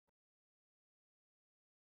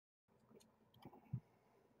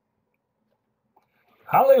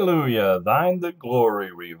Hallelujah, thine the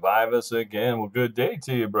glory, revive us again. Well, good day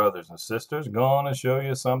to you, brothers and sisters. Going to show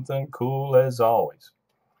you something cool as always.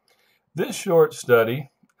 This short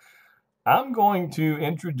study, I'm going to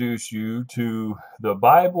introduce you to the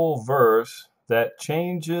Bible verse that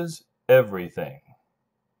changes everything.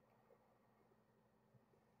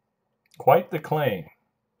 Quite the claim.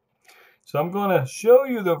 So I'm going to show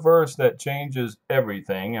you the verse that changes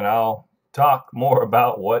everything, and I'll talk more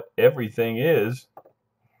about what everything is.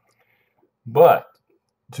 But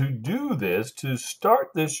to do this, to start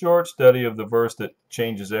this short study of the verse that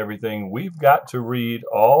changes everything, we've got to read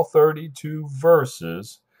all 32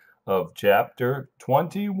 verses of chapter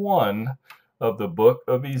 21 of the book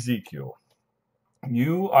of Ezekiel.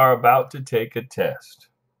 You are about to take a test.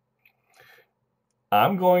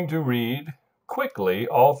 I'm going to read quickly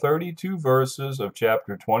all 32 verses of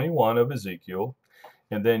chapter 21 of Ezekiel,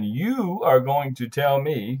 and then you are going to tell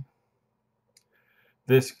me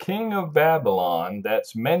this king of Babylon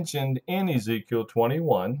that's mentioned in Ezekiel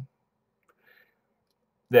 21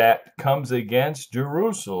 that comes against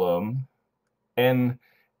Jerusalem and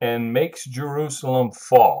makes Jerusalem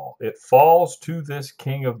fall. It falls to this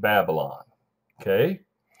king of Babylon. Okay?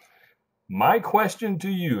 My question to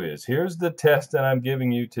you is, here's the test that I'm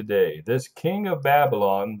giving you today. This king of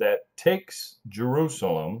Babylon that takes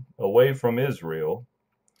Jerusalem away from Israel,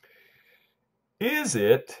 is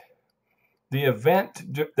it the event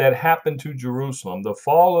that happened to Jerusalem, the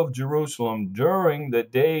fall of Jerusalem during the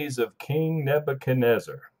days of King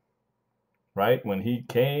Nebuchadnezzar, right? When he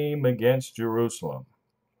came against Jerusalem.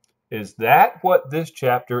 Is that what this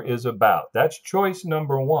chapter is about? That's choice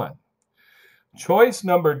number one. Choice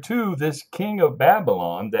number two, this king of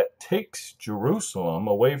Babylon that takes Jerusalem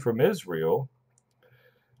away from Israel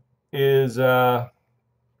is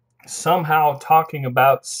somehow talking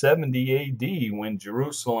about 70 AD when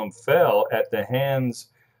Jerusalem fell at the hands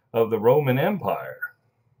of the Roman Empire.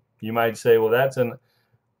 You might say, well, that's an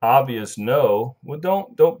obvious no. Well,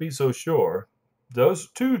 don't be so sure.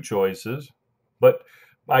 Those two choices, but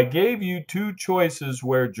I gave you two choices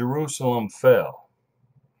where Jerusalem fell.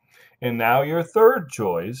 And now your third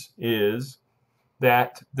choice is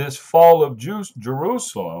that this fall of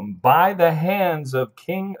Jerusalem by the hands of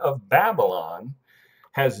King of Babylon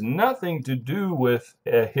has nothing to do with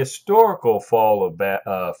a historical fall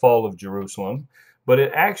of Jerusalem, but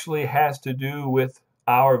it actually has to do with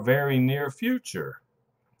our very near future.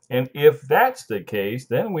 And if that's the case,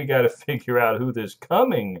 then we got to figure out who this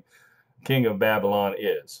coming king of Babylon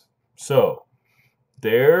is. So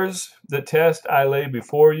there's the test I lay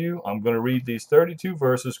before you. I'm going to read these 32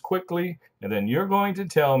 verses quickly, and then you're going to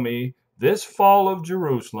tell me this fall of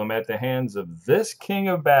Jerusalem at the hands of this king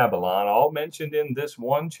of Babylon, all mentioned in this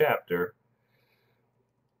one chapter,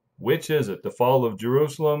 which is it? The fall of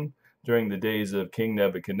Jerusalem during the days of King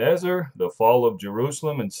Nebuchadnezzar, the fall of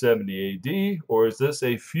Jerusalem in 70 AD, or is this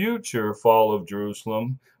a future fall of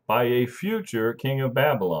Jerusalem by a future king of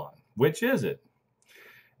Babylon? Which is it?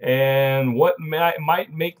 And what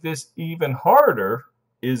might make this even harder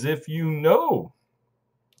is if you know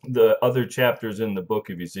the other chapters in the book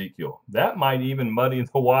of Ezekiel. That might even muddy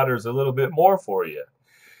the waters a little bit more for you.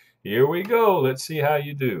 Here we go. Let's see how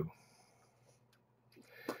you do.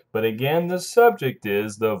 But again, the subject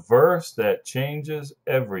is the verse that changes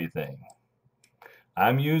everything.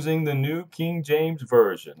 I'm using the New King James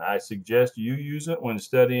Version. I suggest you use it when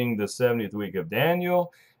studying the 70th week of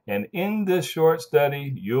Daniel. And in this short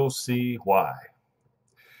study, you'll see why.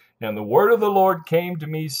 And the word of the Lord came to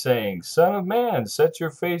me, saying, Son of man, set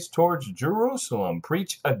your face towards Jerusalem,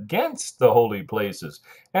 preach against the holy places,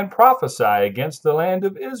 and prophesy against the land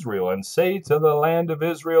of Israel, and say to the land of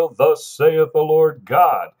Israel, Thus saith the Lord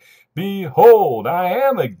God, Behold, I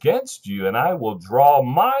am against you, and I will draw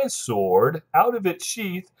my sword out of its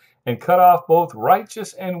sheath, and cut off both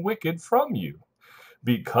righteous and wicked from you.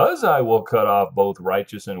 Because I will cut off both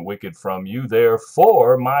righteous and wicked from you,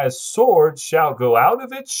 therefore my sword shall go out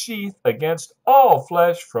of its sheath against all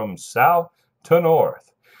flesh from south to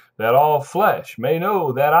north, that all flesh may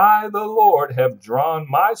know that I, the Lord, have drawn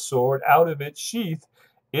my sword out of its sheath.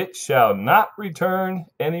 It shall not return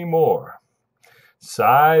any more.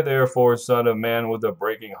 Sigh, therefore, Son of man, with a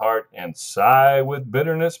breaking heart, and sigh with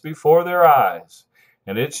bitterness before their eyes.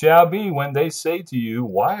 And it shall be when they say to you,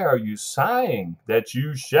 Why are you sighing? That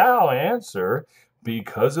you shall answer,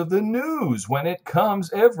 Because of the news. When it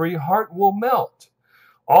comes, every heart will melt.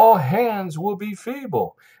 All hands will be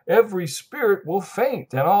feeble. Every spirit will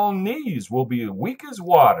faint, and all knees will be weak as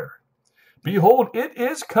water. Behold, it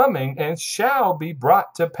is coming, and shall be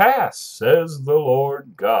brought to pass, says the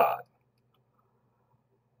Lord God.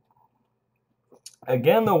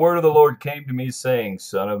 Again the word of the Lord came to me, saying,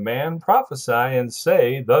 Son of man, prophesy, and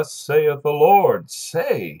say, Thus saith the Lord,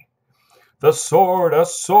 say, a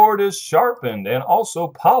sword is sharpened, and also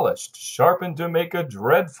polished, sharpened to make a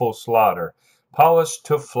dreadful slaughter, polished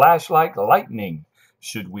to flash like lightning.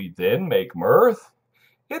 Should we then make mirth?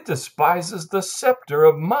 It despises the scepter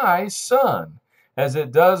of my son, as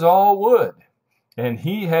it does all wood. And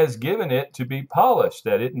he has given it to be polished,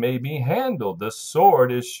 that it may be handled. This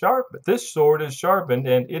sword is sharpened,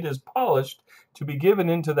 and it is polished to be given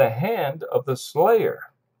into the hand of the slayer.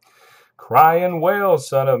 Cry and wail,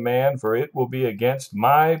 son of man, for it will be against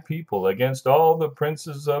my people, against all the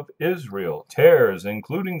princes of Israel. Tears,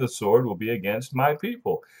 including the sword, will be against my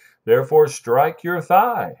people. Therefore strike your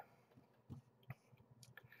thigh.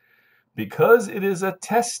 Because it is a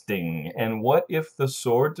testing, and what if the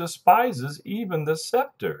sword despises even the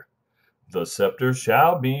scepter? The scepter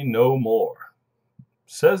shall be no more,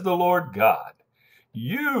 says the Lord God.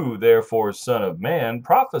 You, therefore, son of man,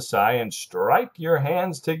 prophesy and strike your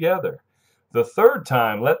hands together. The third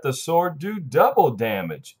time let the sword do double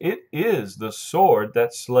damage. It is the sword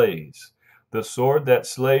that slays, the sword that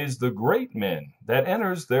slays the great men, that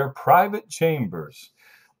enters their private chambers.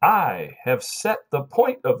 I have set the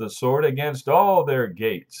point of the sword against all their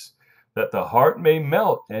gates, that the heart may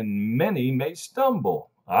melt and many may stumble.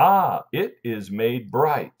 Ah, it is made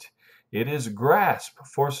bright. It is grasped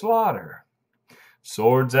for slaughter.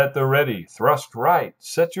 Swords at the ready, thrust right,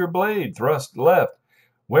 set your blade, thrust left,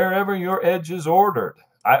 wherever your edge is ordered.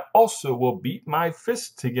 I also will beat my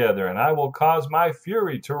fists together, and I will cause my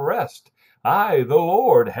fury to rest. I, the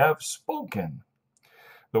Lord, have spoken.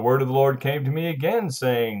 The word of the Lord came to me again,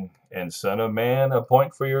 saying, And son of man,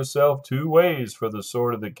 appoint for yourself 2 ways for the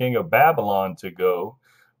sword of the king of Babylon to go.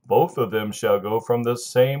 Both of them shall go from the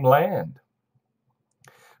same land.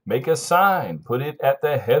 Make a sign, put it at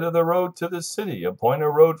the head of the road to the city. Appoint a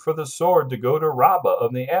road for the sword to go to Rabbah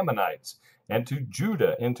of the Ammonites, and to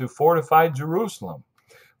Judah, and to fortified Jerusalem.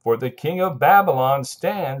 For the king of Babylon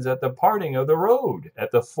stands at the parting of the road,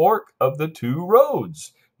 at the fork of the 2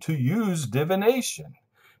 roads, to use divination.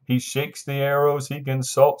 He shakes the arrows, he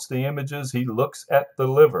consults the images, he looks at the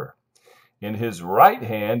liver. In his right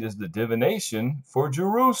hand is the divination for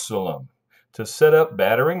Jerusalem, to set up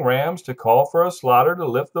battering rams, to call for a slaughter, to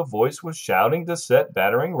lift the voice with shouting, to set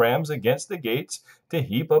battering rams against the gates, to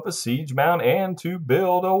heap up a siege mound, and to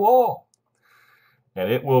build a wall.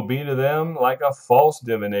 And it will be to them like a false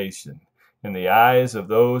divination in the eyes of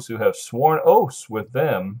those who have sworn oaths with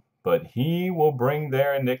them, but he will bring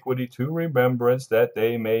their iniquity to remembrance, that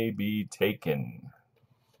they may be taken.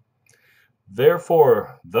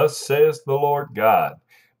 Therefore, thus saith the Lord God,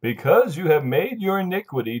 because you have made your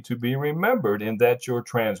iniquity to be remembered, in that your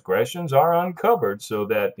transgressions are uncovered, so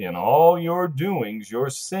that in all your doings your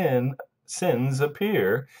sins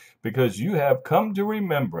appear, because you have come to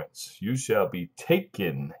remembrance, you shall be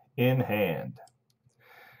taken in hand.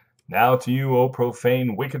 Now to you, O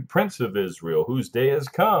profane, wicked prince of Israel, whose day has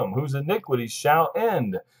come, whose iniquity shall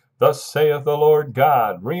end. Thus saith the Lord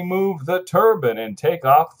God, remove the turban and take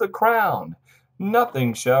off the crown.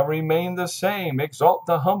 Nothing shall remain the same. Exalt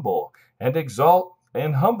the humble, and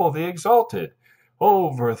humble the exalted.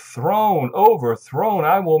 Overthrown,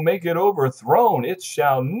 I will make it overthrown. It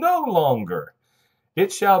shall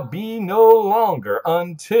be no longer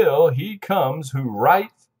until he comes who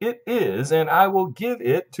right it is, and I will give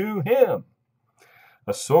it to him.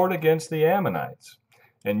 A sword against the Ammonites.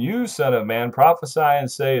 And you, son of man, prophesy and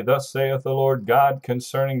say, Thus saith the Lord God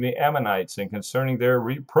concerning the Ammonites, and concerning their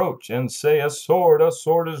reproach, and say, a sword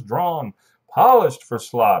is drawn, polished for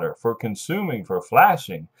slaughter, for consuming, for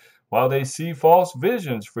flashing, while they see false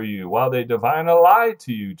visions for you, while they divine a lie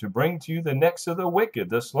to you, to bring to you the necks of the wicked,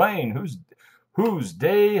 the slain, whose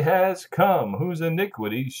day has come, whose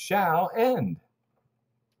iniquity shall end.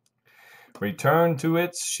 Return to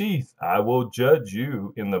its sheath. I will judge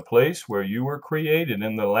you in the place where you were created,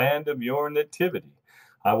 in the land of your nativity.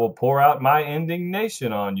 I will pour out my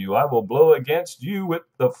indignation on you. I will blow against you with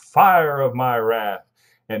the fire of my wrath,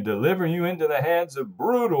 and deliver you into the hands of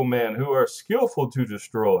brutal men who are skillful to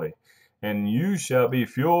destroy. And you shall be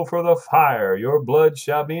fuel for the fire. Your blood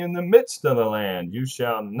shall be in the midst of the land. You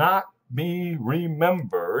shall not be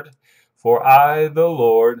remembered, for I, the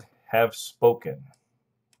Lord, have spoken.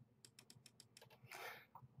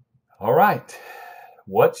 All right,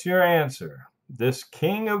 what's your answer? This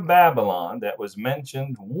king of Babylon that was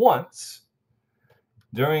mentioned once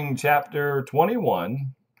during chapter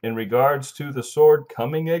 21 in regards to the sword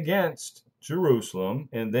coming against Jerusalem,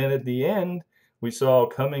 and then at the end we saw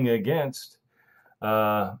coming against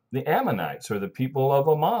the Ammonites, or the people of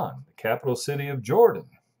Ammon, the capital city of Jordan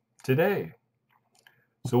today.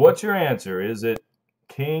 So what's your answer? Is it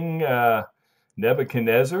King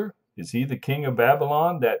Nebuchadnezzar? Is he the king of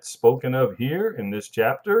Babylon that's spoken of here in this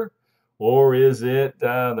chapter? Or is it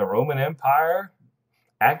the Roman Empire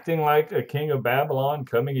acting like a king of Babylon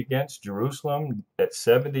coming against Jerusalem at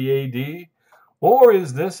 70 AD? Or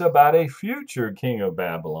is this about a future king of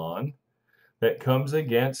Babylon that comes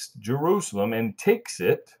against Jerusalem and takes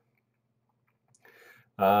it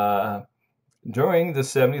during the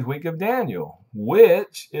 70th week of Daniel,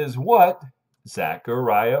 which is what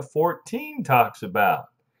Zechariah 14 talks about?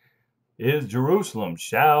 Is Jerusalem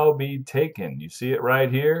shall be taken. You see it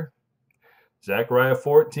right here? Zechariah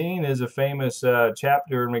 14 is a famous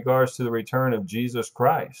chapter in regards to the return of Jesus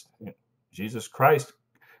Christ. Jesus Christ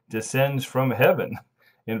descends from heaven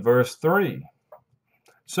in verse 3.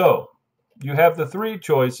 So, you have the three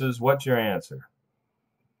choices. What's your answer?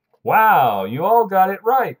 Wow, you all got it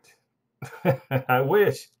right. I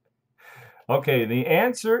wish. Okay, the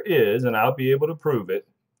answer is, and I'll be able to prove it,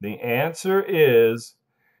 the answer is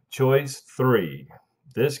choice 3.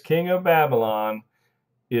 This king of Babylon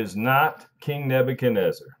is not King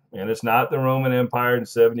Nebuchadnezzar, and it's not the Roman Empire in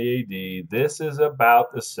 70 AD. This is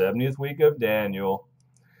about the 70th week of Daniel,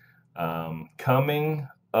 coming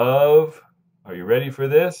of, are you ready for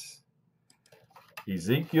this?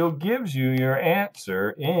 Ezekiel gives you your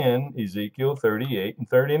answer in Ezekiel 38 and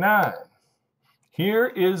 39. Here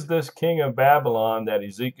is this king of Babylon that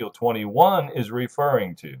Ezekiel 21 is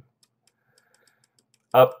referring to,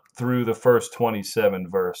 up through the first 27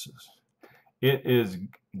 verses. It is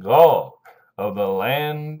Gog of the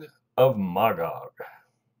land of Magog.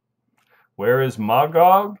 Where is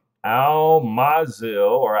Magog?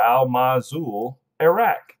 Al-Mazil or Al-Mazul,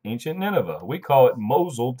 Iraq, ancient Nineveh. We call it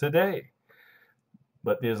Mosul today.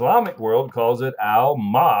 But the Islamic world calls it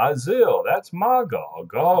Al-Mazil. That's Magog.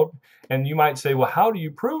 Gog. And you might say, well, how do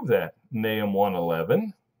you prove that? Nahum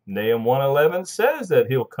 1:11. Nahum 1:11 says that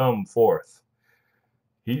he'll come forth.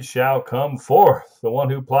 He shall come forth, the one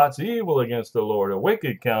who plots evil against the Lord, a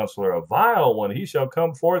wicked counselor, a vile one. He shall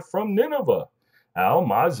come forth from Nineveh.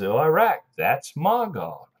 Al-Mazil, Iraq. That's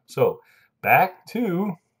Magog. So back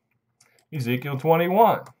to Ezekiel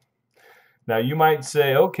 21. Now you might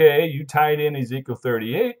say, okay, you tied in Ezekiel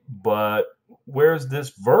 38, but where's this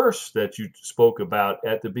verse that you spoke about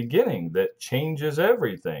at the beginning that changes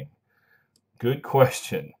everything? Good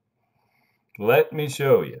question. Let me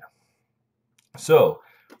show you. So,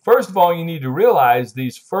 first of all, you need to realize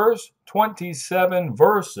these first 27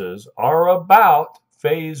 verses are about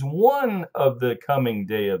phase 1 of the coming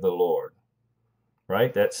day of the Lord,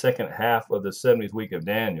 right? That second half of the 70th week of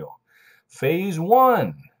Daniel. Phase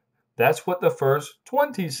 1. That's what the first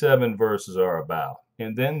 27 verses are about.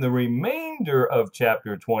 And then the remainder of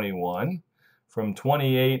chapter 21, from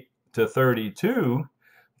 28 to 32,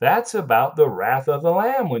 that's about the wrath of the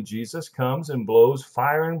Lamb when Jesus comes and blows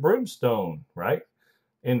fire and brimstone, right?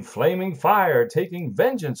 In flaming fire, taking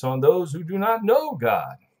vengeance on those who do not know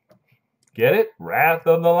God. Get it? Wrath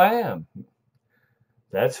of the Lamb.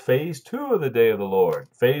 That's phase 2 of the day of the Lord.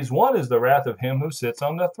 Phase 1 is the wrath of him who sits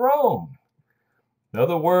on the throne. In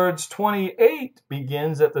other words, 28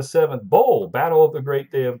 begins at the 7th bowl, battle of the great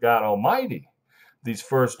day of God Almighty. These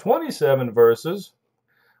first 27 verses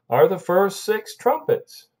are the first 6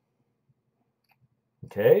 trumpets.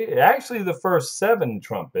 Okay, actually the first 7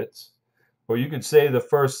 trumpets, or you could say the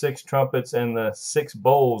first 6 trumpets and the 6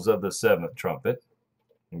 bowls of the 7th trumpet.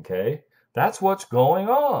 Okay, that's what's going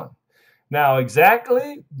on. Now,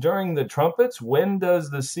 exactly during the trumpets, when does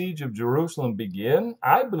the siege of Jerusalem begin?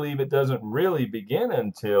 I believe it doesn't really begin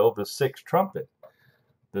until the 6th trumpet.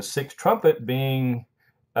 The 6th trumpet being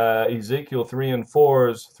Ezekiel 3 and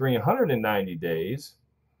 4's 390 days,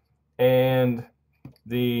 and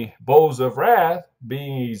the bowls of wrath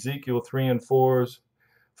being Ezekiel 3 and 4's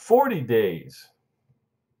 40 days,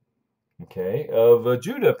 okay, of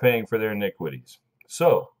Judah paying for their iniquities.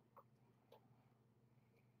 So,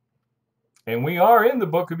 and we are in the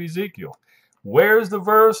book of Ezekiel. Where's the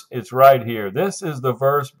verse? It's right here. This is the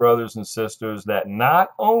verse, brothers and sisters, that not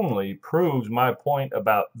only proves my point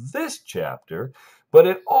about this chapter, but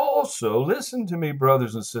it also, listen to me,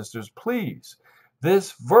 brothers and sisters, please.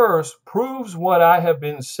 This verse proves what I have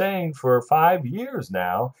been saying for 5 years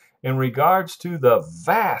now in regards to the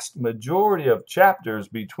vast majority of chapters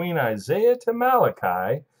between Isaiah to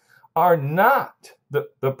Malachi are not,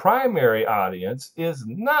 the primary audience is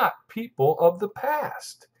not people of the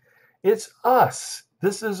past. It's us.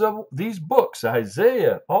 This is these books,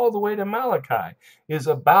 Isaiah all the way to Malachi, is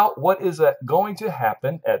about what is going to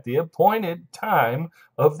happen at the appointed time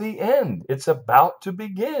of the end. It's about to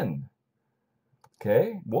begin.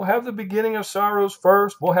 Okay, we'll have the beginning of sorrows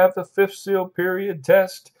first. We'll have the fifth seal period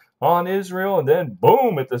test on Israel. And then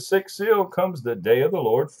boom, at the sixth seal comes the day of the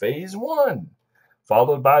Lord, phase 1.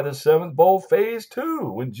 Followed by the seventh bowl, phase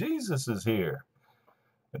 2, when Jesus is here.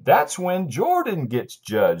 That's when Jordan gets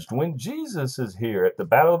judged, when Jesus is here at the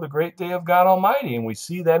battle of the great day of God Almighty. And we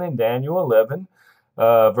see that in Daniel 11,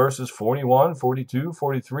 verses 41, 42,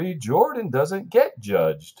 43. Jordan doesn't get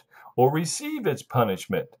judged or receive its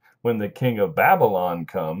punishment when the king of Babylon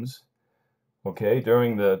comes. Okay,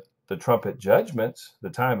 during the trumpet judgments, the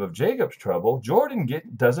time of Jacob's trouble, Jordan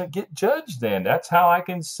doesn't get judged then. That's how I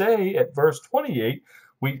can say at verse 28,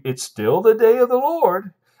 it's still the day of the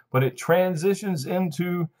Lord, but it transitions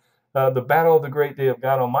into the battle of the great day of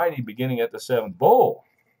God Almighty beginning at the seventh bowl.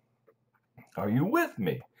 Are you with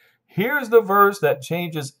me? Here's the verse that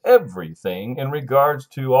changes everything in regards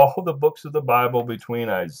to all the books of the Bible between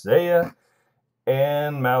Isaiah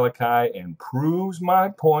and Malachi and proves my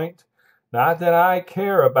point. Not that I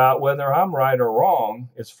care about whether I'm right or wrong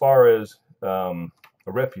as far as a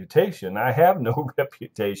reputation. I have no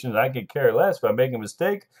reputation. I can care less. If I make a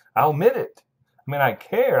mistake, I'll admit it. I mean, I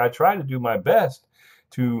care. I try to do my best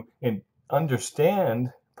to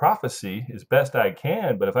understand prophecy as best I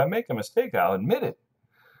can. But if I make a mistake, I'll admit it.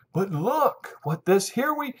 But look,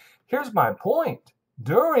 here's my point.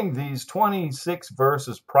 During these 26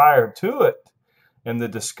 verses prior to it, and the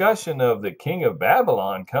discussion of the king of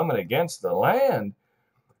Babylon coming against the land,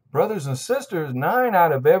 brothers and sisters, 9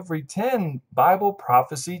 out of every 10 Bible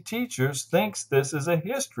prophecy teachers thinks this is a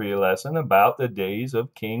history lesson about the days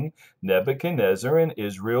of King Nebuchadnezzar in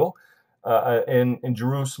Israel, in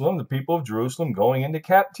Jerusalem, the people of Jerusalem going into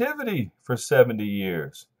captivity for 70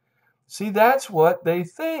 years. See, that's what they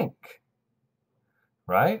think,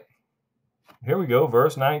 right? Here we go,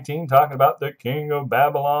 verse 19, talking about the king of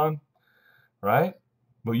Babylon. Right?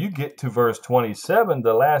 Well, you get to verse 27,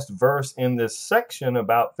 the last verse in this section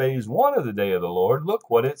about phase 1 of the day of the Lord.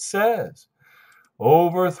 Look what it says.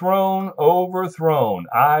 Overthrown, overthrown.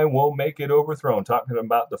 I will make it overthrown. Talking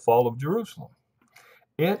about the fall of Jerusalem.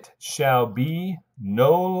 It shall be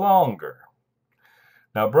no longer.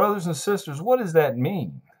 Now, brothers and sisters, what does that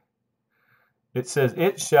mean? It says,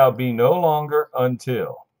 it shall be no longer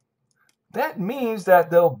until. That means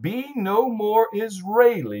that there'll be no more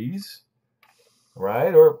Israelis,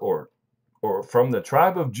 right, or from the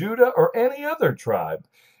tribe of Judah or any other tribe.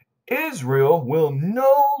 Israel will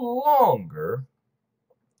no longer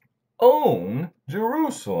own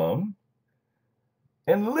Jerusalem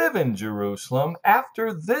and live in Jerusalem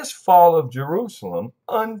after this fall of Jerusalem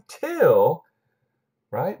until,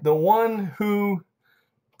 right, the one who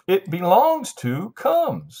it belongs to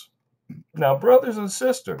comes. Now, brothers and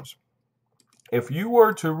sisters, if you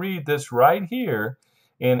were to read this right here,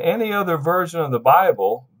 in any other version of the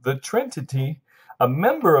Bible, the Trinity, a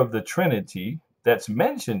member of the Trinity that's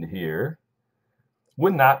mentioned here,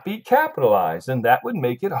 would not be capitalized, and that would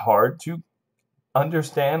make it hard to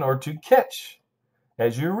understand or to catch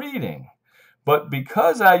as you're reading. But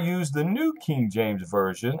because I use the New King James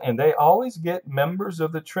Version, and they always get members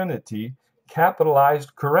of the Trinity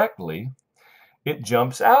capitalized correctly, it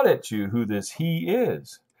jumps out at you who this he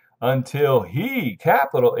is. Until he,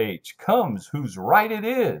 capital H, comes, whose right it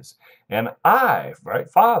is. And I, right,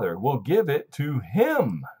 Father, will give it to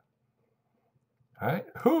him. Right?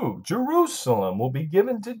 Who? Jerusalem will be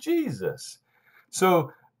given to Jesus.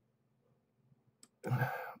 So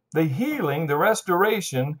the healing, the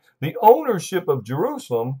restoration, the ownership of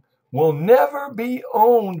Jerusalem will never be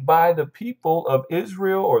owned by the people of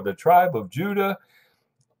Israel or the tribe of Judah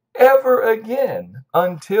ever again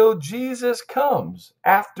until Jesus comes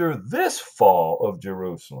after this fall of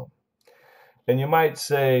Jerusalem. And you might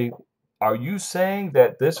say, are you saying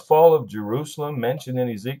that this fall of Jerusalem mentioned in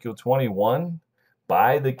Ezekiel 21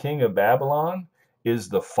 by the king of Babylon is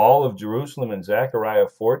the fall of Jerusalem in Zechariah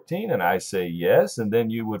 14? And I say yes. And then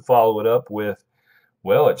you would follow it up with,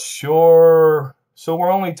 well, it's sure. So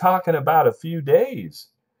we're only talking about a few days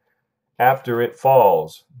after it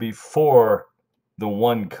falls before the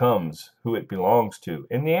one comes who it belongs to.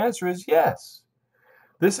 And the answer is yes.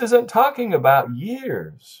 This isn't talking about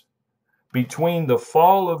years between the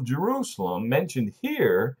fall of Jerusalem mentioned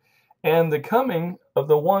here and the coming of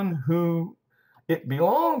the one who it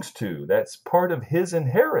belongs to. That's part of his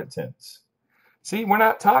inheritance. See, we're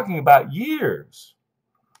not talking about years.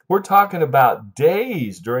 We're talking about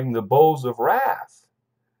days during the bowls of wrath.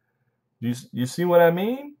 You see what I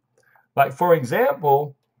mean? Like, for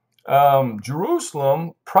example,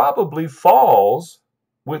 Jerusalem probably falls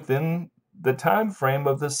within the time frame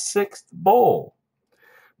of the 6th bowl.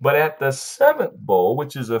 But at the 7th bowl,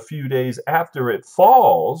 which is a few days after it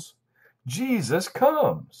falls, Jesus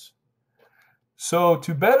comes. So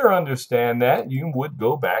to better understand that, you would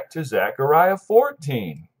go back to Zechariah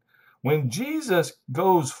 14. When Jesus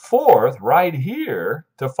goes forth right here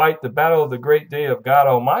to fight the battle of the great day of God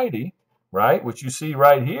Almighty, right, which you see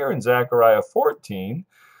right here in Zechariah 14,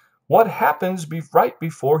 what happens right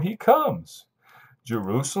before he comes?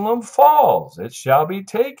 Jerusalem falls, it shall be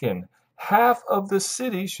taken. Half of the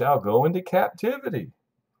city shall go into captivity.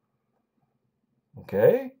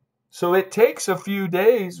 Okay? So it takes a few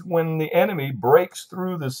days when the enemy breaks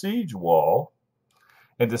through the siege wall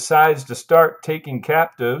and decides to start taking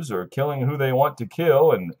captives or killing who they want to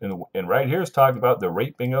kill. And right here is talking about the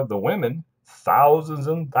raping of the women, thousands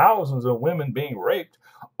and thousands of women being raped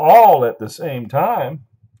all at the same time,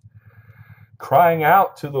 crying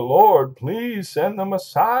out to the Lord, please send the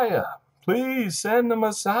Messiah. Please send the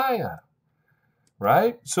Messiah.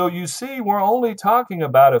 Right? So you see, we're only talking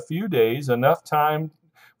about a few days, enough time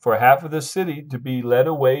for half of the city to be led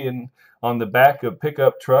away on the back of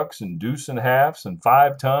pickup trucks and deuce and halves and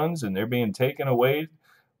 5 tons, and they're being taken away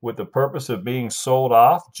with the purpose of being sold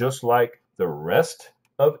off, just like the rest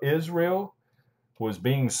of Israel was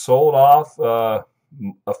being sold off a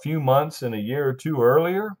few months and a year or two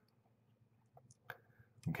earlier.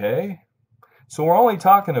 Okay? So we're only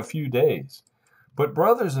talking a few days. But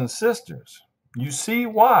brothers and sisters, you see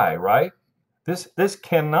why, right? This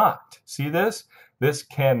cannot, see this? This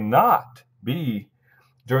cannot be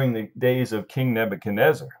during the days of King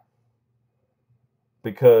Nebuchadnezzar,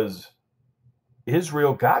 because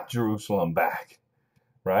Israel got Jerusalem back,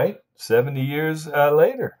 right? 70 years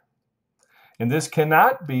later. And this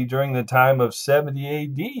cannot be during the time of 70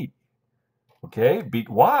 AD. Okay,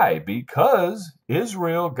 why? Because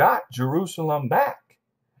Israel got Jerusalem back.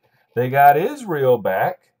 They got Israel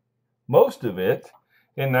back, most of it,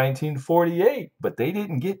 in 1948, but they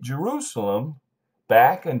didn't get Jerusalem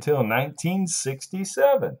back until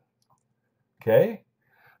 1967. Okay?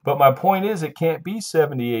 But my point is, it can't be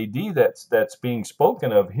 70 AD that's being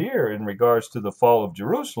spoken of here in regards to the fall of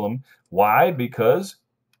Jerusalem. Why? Because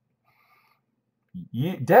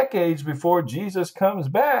decades before Jesus comes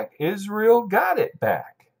back, Israel got it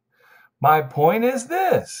back. My point is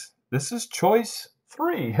this. This is choice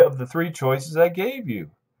 3 of the 3 choices I gave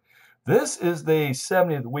you. This is the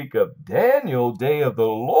 70th week of Daniel, day of the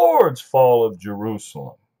Lord's fall of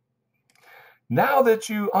Jerusalem. Now that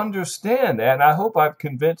you understand that, and I hope I've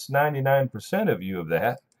convinced 99% of you of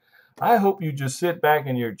that, I hope you just sit back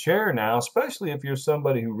in your chair now, especially if you're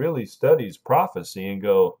somebody who really studies prophecy, and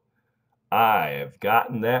go, I have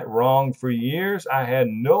gotten that wrong for years. I had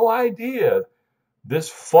no idea this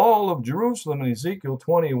fall of Jerusalem in Ezekiel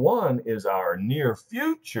 21 is our near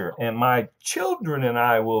future, and my children and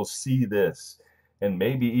I will see this and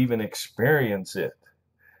maybe even experience it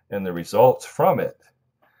and the results from it.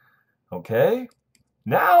 Okay?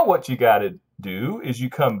 Now what you got to do is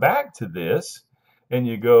you come back to this and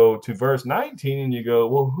you go to verse 19 and you go,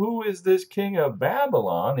 well, who is this king of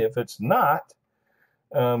Babylon if it's not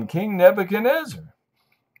King Nebuchadnezzar?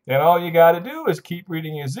 And all you got to do is keep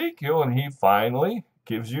reading Ezekiel, and he finally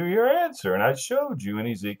gives you your answer. And I showed you in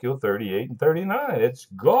Ezekiel 38 and 39. It's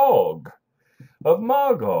Gog of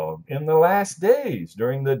Magog in the last days,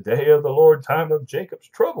 during the day of the Lord, time of Jacob's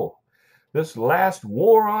trouble. This last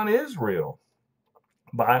war on Israel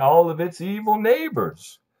by all of its evil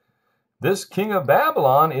neighbors. This king of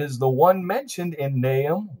Babylon is the one mentioned in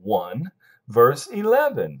Nahum 1, verse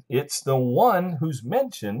 11. It's the one who's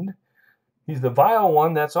mentioned. He's the vile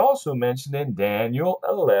one that's also mentioned in Daniel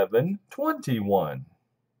 11:21.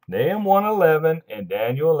 Nahum 1:11 and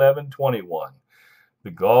Daniel 11:21.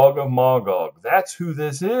 The Gog of Magog. That's who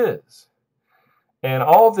this is. And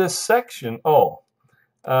all this section,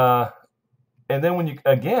 and then when you,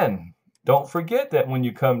 again, don't forget that when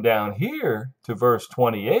you come down here to verse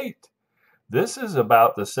 28, this is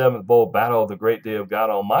about the 7th bowl battle of the great day of God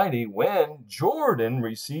Almighty, when Jordan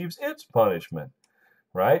receives its punishment.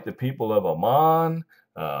 Right? The people of Ammon,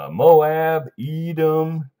 Moab,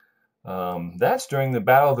 Edom. That's during the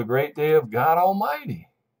battle of the great day of God Almighty.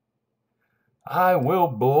 I will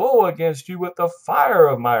blow against you with the fire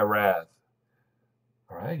of my wrath.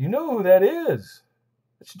 All right? You know who that is.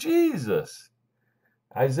 It's Jesus.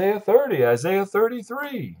 Isaiah 30, Isaiah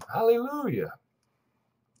 33. Hallelujah.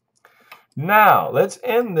 Now, let's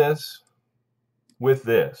end this with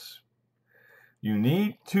this. You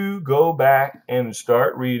need to go back and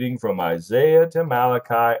start reading from Isaiah to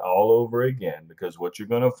Malachi all over again, because what you're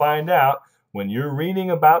going to find out when you're reading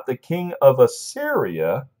about the king of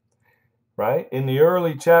Assyria, right, in the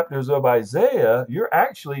early chapters of Isaiah, you're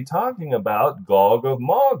actually talking about Gog of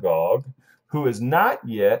Magog, who is not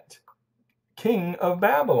yet king of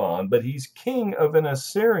Babylon, but he's king of an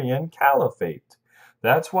Assyrian caliphate.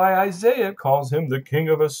 That's why Isaiah calls him the king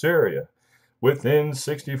of Assyria within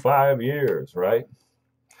 65 years, right?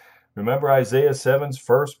 Remember Isaiah 7's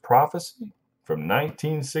first prophecy from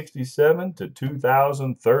 1967 to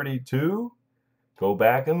 2032? Go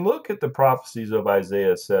back and look at the prophecies of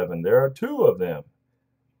Isaiah 7. There are two of them.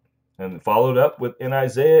 And followed up with in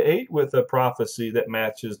Isaiah 8 with a prophecy that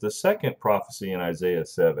matches the second prophecy in Isaiah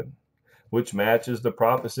 7, which matches the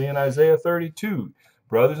prophecy in Isaiah 32.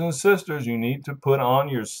 Brothers and sisters, you need to put on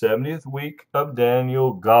your 70th week of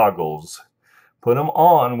Daniel goggles. Put them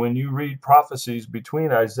on when you read prophecies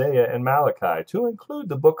between Isaiah and Malachi, to include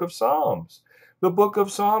the book of Psalms. The book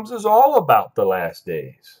of Psalms is all about the last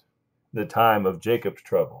days, the time of Jacob's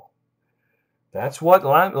trouble. That's what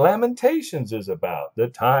Lamentations is about, the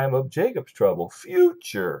time of Jacob's trouble,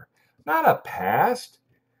 future, not a past,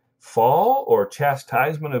 fall or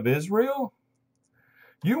chastisement of Israel.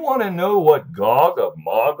 You want to know what Gog of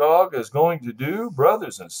Magog is going to do?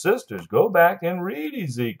 Brothers and sisters, go back and read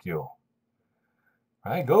Ezekiel.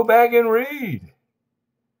 Right? Go back and read.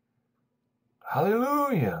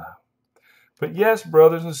 Hallelujah. But yes,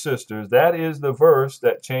 brothers and sisters, that is the verse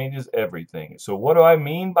that changes everything. So what do I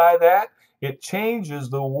mean by that? It changes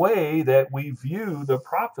the way that we view the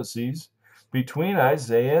prophecies between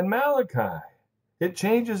Isaiah and Malachi. It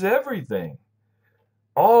changes everything.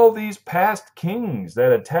 All these past kings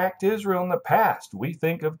that attacked Israel in the past, we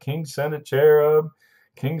think of King Sennacherib,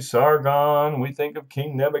 King Sargon, we think of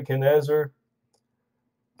King Nebuchadnezzar.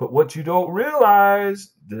 But what you don't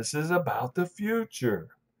realize, this is about the future,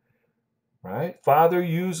 right? Father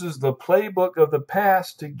uses the playbook of the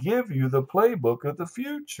past to give you the playbook of the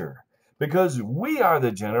future, because we are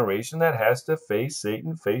the generation that has to face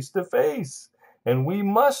Satan face to face, and we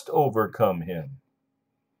must overcome him.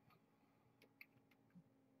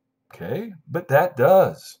 Okay, but that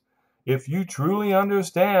does. If you truly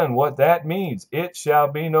understand what that means, it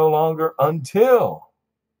shall be no longer until.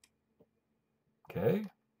 Okay,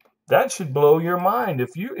 that should blow your mind.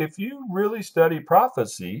 If you really study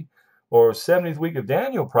prophecy or 70th week of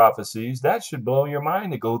Daniel prophecies, that should blow your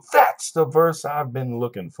mind to go, that's the verse I've been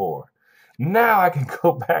looking for. Now I can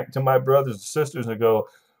go back to my brothers and sisters and go,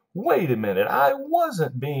 wait a minute, I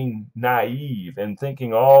wasn't being naive and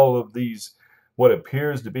thinking all of these what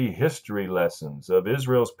appears to be history lessons of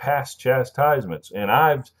Israel's past chastisements. And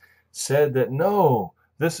I've said that, no,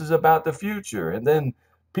 this is about the future. And then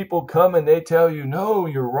people come and they tell you, no,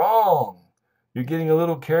 you're wrong. You're getting a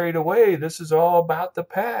little carried away. This is all about the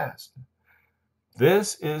past.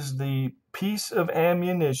 This is the piece of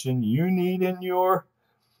ammunition you need in your,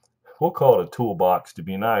 we'll call it a toolbox to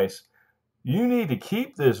be nice. You need to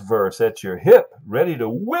keep this verse at your hip, ready to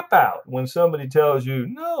whip out when somebody tells you,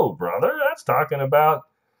 no, brother, that's talking about,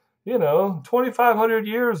 2,500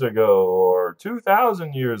 years ago or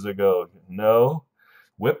 2,000 years ago. No,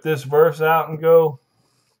 whip this verse out and go,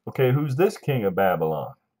 okay, who's this king of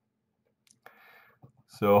Babylon?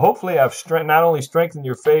 So hopefully I've not only strengthened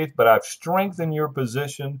your faith, but I've strengthened your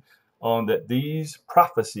position on that these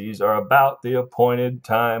prophecies are about the appointed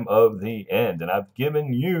time of the end. And I've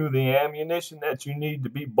given you the ammunition that you need to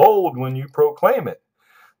be bold when you proclaim it.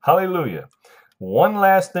 Hallelujah. One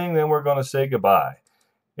last thing, then we're going to say goodbye.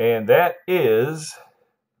 And that is,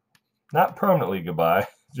 not permanently goodbye,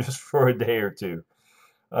 just for a day or two.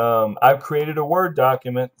 I've created a Word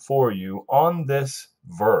document for you on this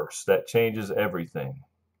verse that changes everything.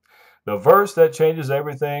 The verse that changes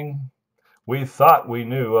everything we thought we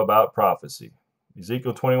knew about prophecy.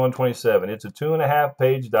 Ezekiel 21:27. It's a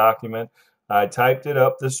 2.5-page document. I typed it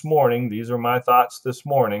up this morning. These are my thoughts this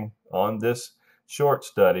morning on this short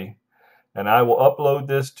study. And I will upload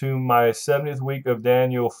this to my 70th week of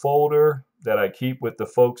Daniel folder that I keep with the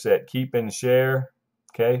folks at Keep and Share.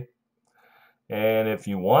 Okay? And if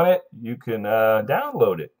you want it, you can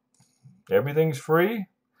download it. Everything's free.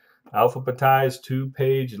 Alphabetized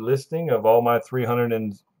 2-page listing of all my 300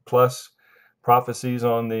 and plus prophecies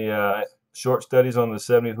on the short studies on the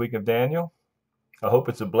 70th week of Daniel. I hope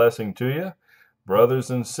it's a blessing to you.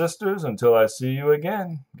 Brothers and sisters, until I see you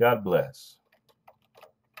again, God bless.